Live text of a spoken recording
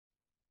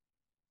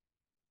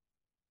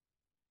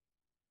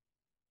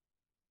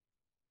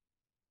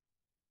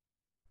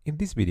In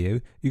this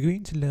video, you're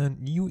going to learn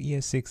new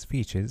ES6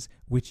 features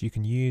which you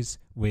can use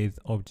with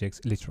objects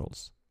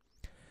literals.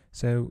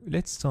 So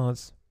let's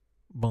start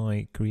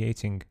by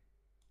creating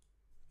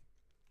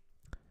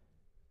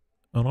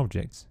an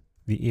object,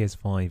 the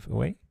ES5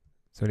 array.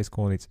 So let's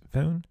call it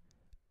phone,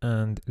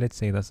 and let's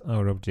say that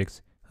our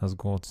object has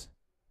got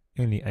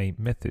only a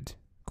method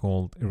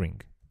called ring.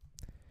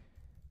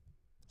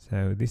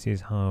 So this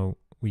is how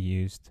we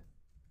used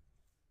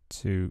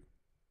to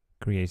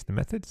create the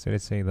method. So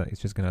let's say that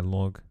it's just going to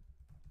log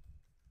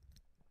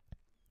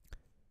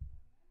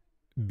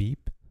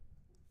beep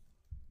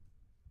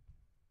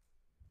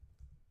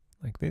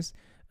like this,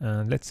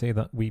 and let's say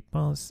that we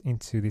pass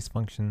into this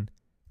function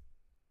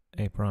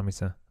a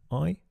parameter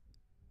I,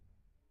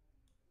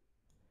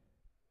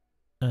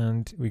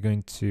 and we're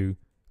going to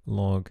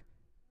log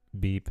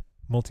beep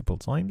multiple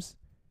times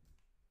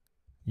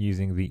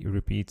using the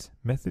repeat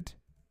method,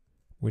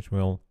 which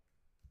will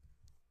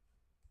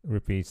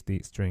repeat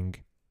the string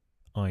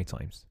I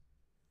times.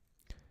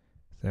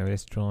 So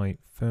let's try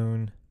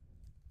phone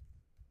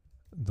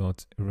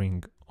dot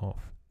ring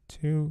of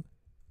 2,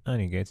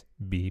 and you get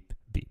beep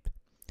beep.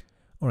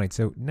 Alright,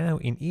 so now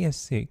in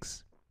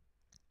ES6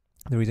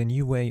 there is a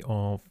new way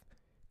of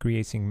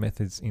creating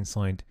methods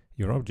inside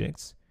your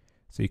objects.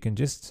 So you can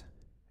just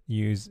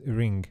use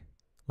ring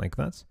like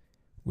that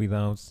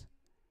without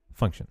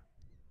function.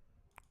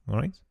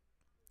 Alright,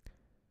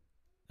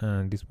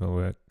 and this will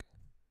work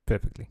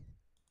perfectly.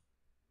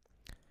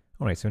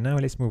 Alright, so now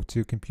let's move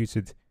to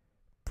computed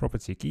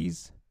property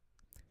keys.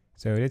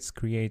 So let's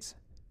create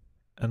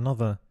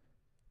another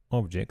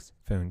object,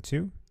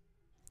 phone2.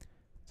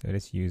 So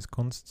let's use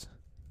const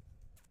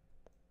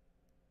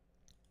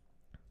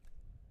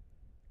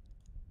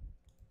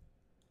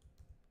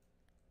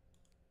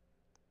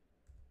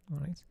all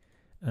right,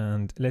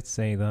 and let's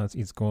say that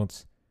it's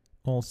got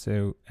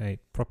also a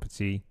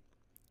property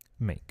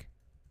make.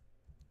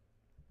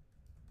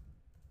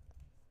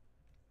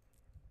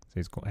 So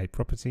it's got a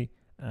property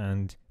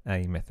and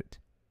a method.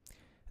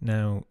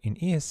 Now in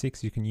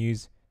ES6 you can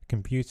use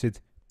computed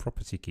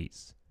property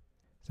keys.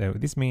 So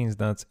this means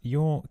that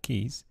your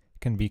keys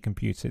can be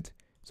computed.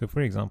 So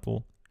for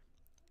example,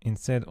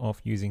 instead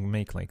of using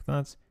make like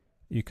that,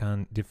 you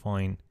can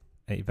define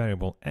a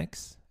variable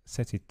x,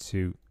 set it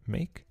to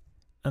make,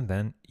 and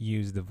then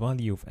use the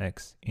value of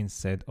x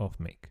instead of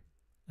make,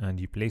 and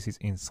you place it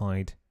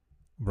inside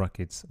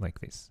brackets like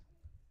this.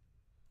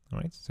 All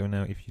right, so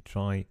now if you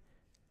try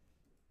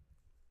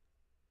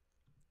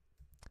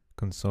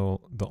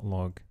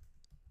console.log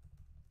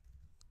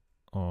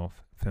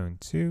of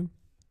phone2,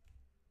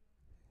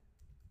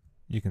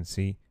 you can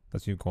see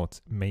that you've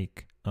got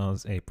make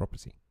as a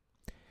property.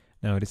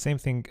 Now the same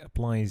thing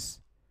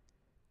applies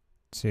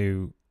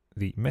to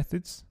the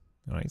methods,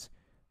 all right?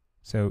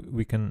 So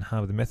we can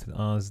have the method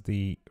as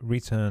the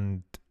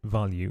returned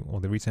value,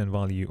 or the return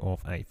value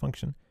of a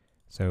function.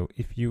 So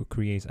if you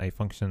create a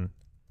function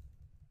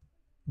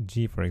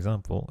g, for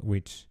example,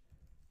 which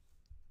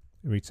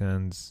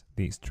returns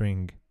the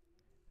string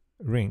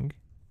ring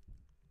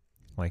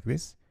like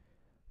this,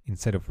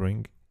 instead of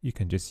ring you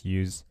can just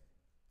use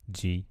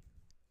g,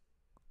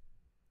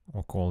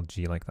 or call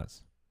g like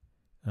that,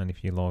 and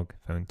if you log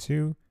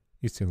phone2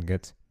 you still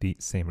get the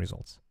same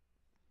results.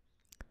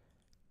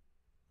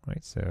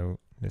 Right, so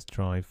let's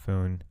try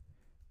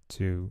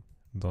phone2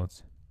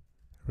 dot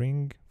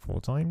ring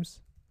 4 times,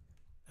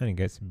 and it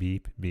gets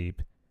beep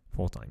beep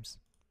 4 times.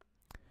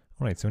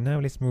 Alright, so now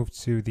let's move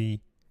to the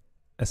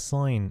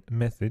assign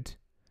method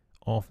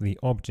of the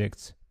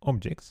objects.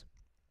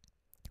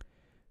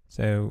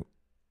 So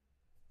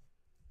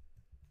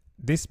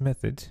this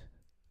method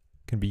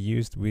can be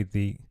used with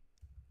the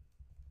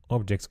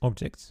objects,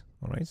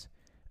 alright,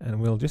 and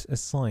we'll just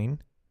assign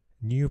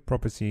new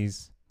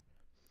properties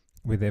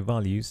with their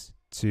values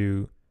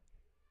to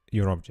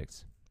your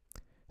objects.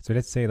 So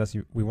let's say that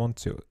we want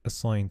to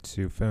assign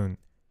to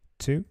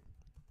phone2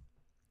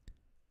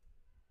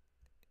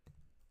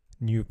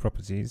 new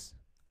properties.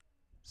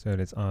 So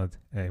let's add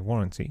a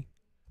warranty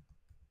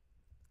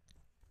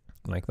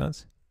like that.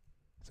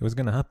 So what's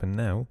going to happen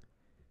now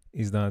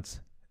is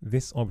that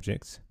this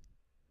object,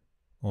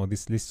 or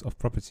this list of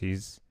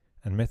properties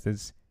and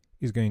methods,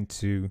 is going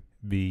to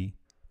be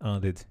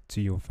added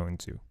to your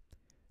phone2.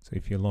 So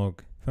if you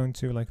log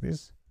phone2 like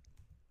this,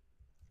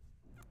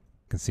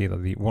 you can see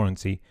that the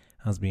warranty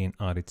has been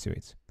added to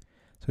it.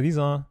 So these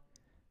are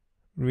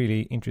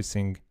really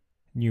interesting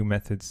new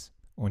methods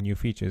or new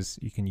features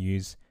you can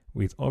use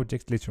with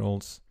object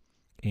literals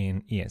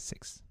in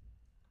ES6.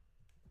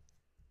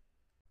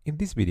 In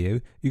this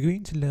video, you're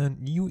going to learn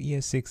new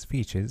ES6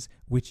 features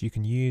which you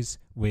can use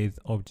with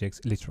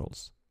object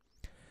literals.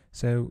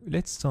 So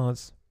let's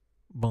start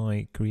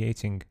by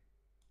creating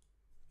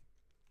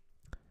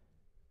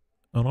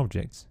an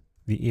object,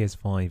 the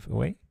ES5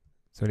 array.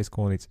 So let's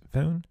call it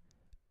phone,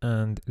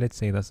 and let's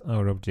say that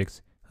our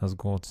object has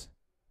got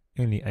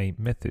only a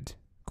method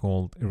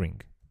called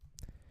ring.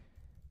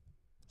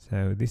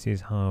 So this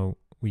is how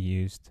we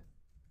used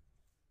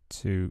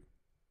to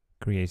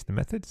create the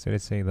method. So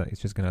let's say that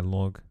it's just going to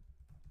log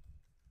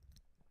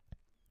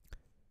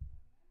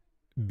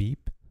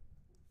beep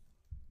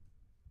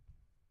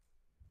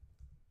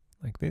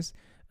like this.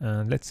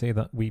 And let's say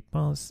that we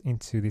pass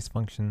into this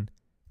function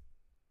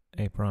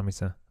a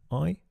parameter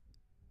I,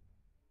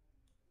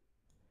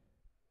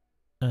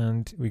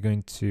 and we're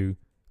going to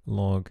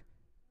log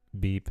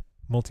beep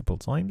multiple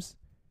times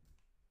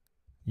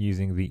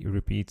using the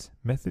repeat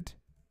method,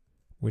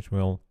 which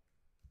will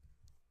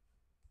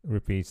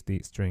repeat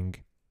the string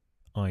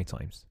I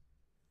times.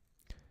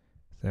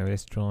 So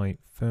let's try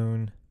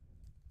phone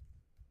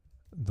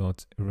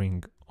dot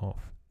ring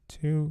of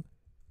 2,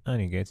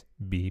 and you get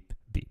beep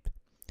beep.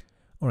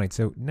 All right,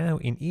 so now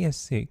in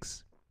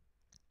ES6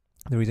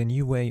 there is a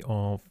new way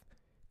of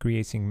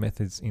creating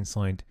methods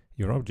inside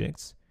your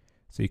objects.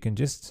 So you can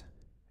just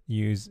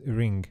use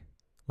ring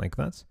like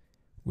that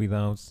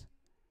without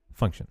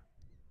function.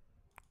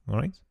 All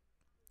right,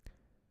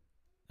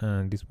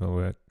 and this will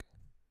work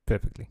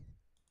perfectly.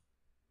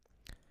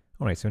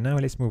 All right, so now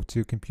let's move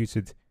to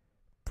computed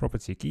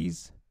property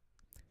keys.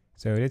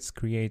 So let's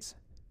create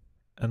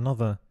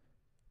another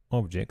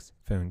object,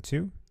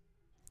 phone2.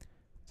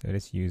 So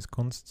let's use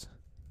const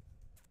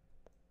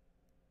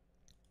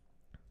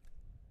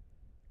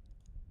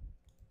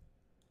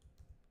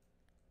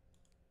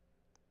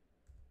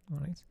all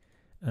right,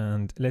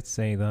 and let's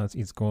say that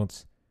it's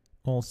got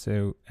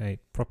also a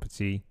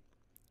property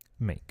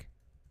make.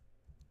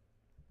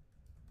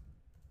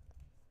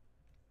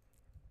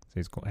 So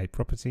it's got a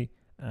property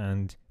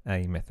and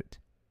a method.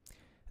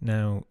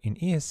 Now in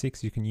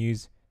ES6 you can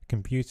use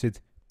computed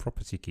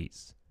property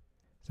keys.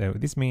 So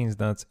this means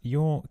that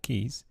your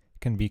keys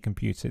can be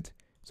computed.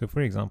 So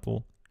for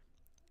example,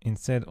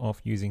 instead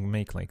of using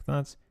make like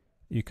that,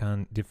 you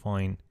can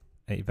define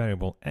a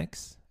variable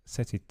x,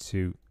 set it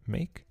to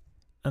make,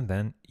 and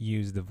then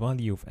use the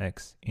value of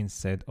x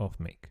instead of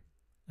make,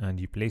 and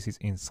you place it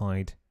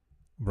inside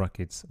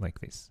brackets like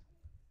this.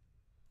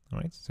 All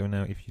right, so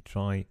now if you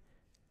try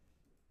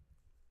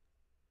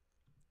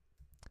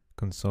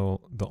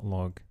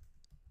console.log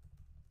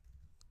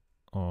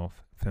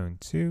of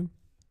phone2,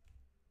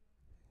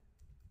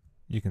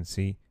 you can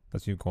see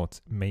that you've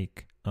got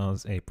make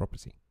as a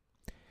property.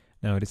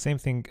 Now the same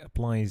thing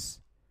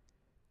applies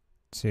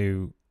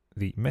to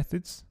the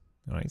methods,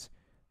 all right?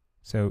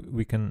 So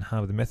we can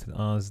have the method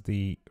as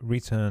the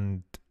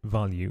returned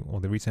value,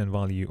 or the return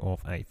value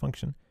of a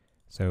function.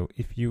 So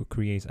if you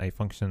create a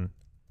function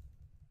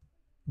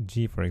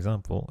g, for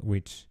example,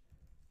 which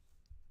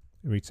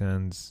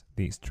returns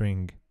the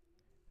string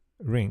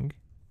ring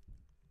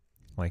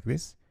like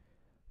this,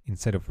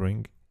 instead of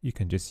ring, you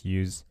can just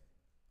use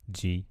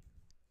g,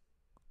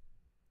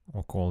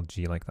 or call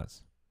g like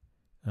that.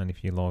 And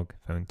if you log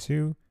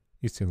phone2,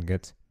 you still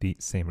get the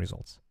same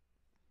results.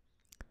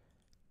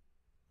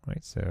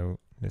 Right, so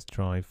let's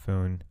try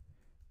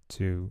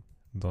phone2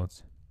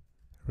 dot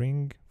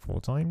ring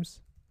 4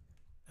 times,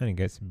 and it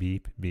gets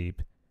beep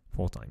beep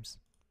 4 times.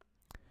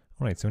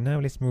 All right, so now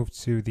let's move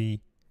to the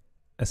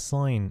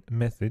assign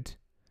method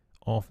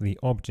of the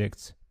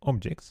objects.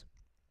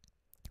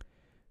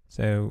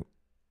 So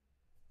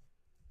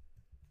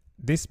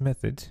this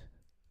method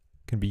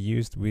can be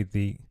used with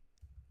the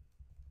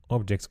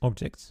objects,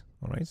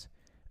 all right,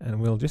 and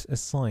we'll just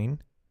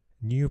assign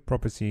new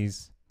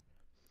properties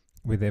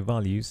with their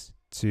values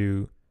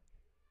to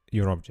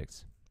your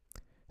objects.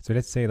 So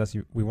let's say that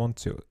we want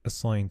to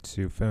assign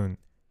to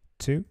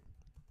phone2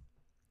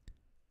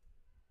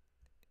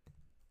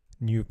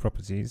 new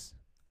properties.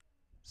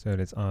 So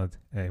let's add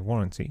a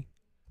warranty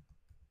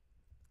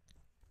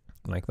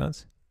like that.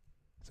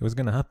 So what's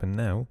going to happen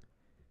now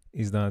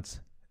is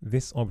that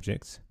this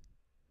object,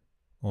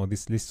 or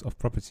this list of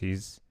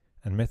properties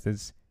and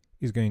methods,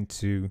 is going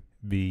to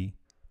be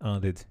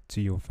added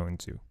to your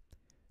phone2.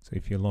 So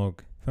if you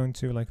log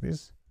phone2 like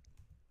this,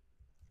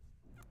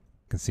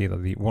 you can see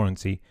that the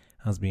warranty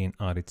has been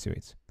added to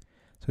it.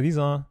 So these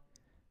are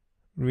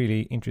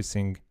really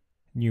interesting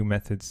new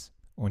methods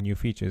or new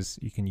features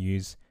you can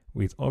use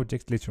with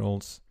object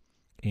literals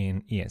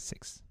in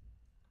ES6.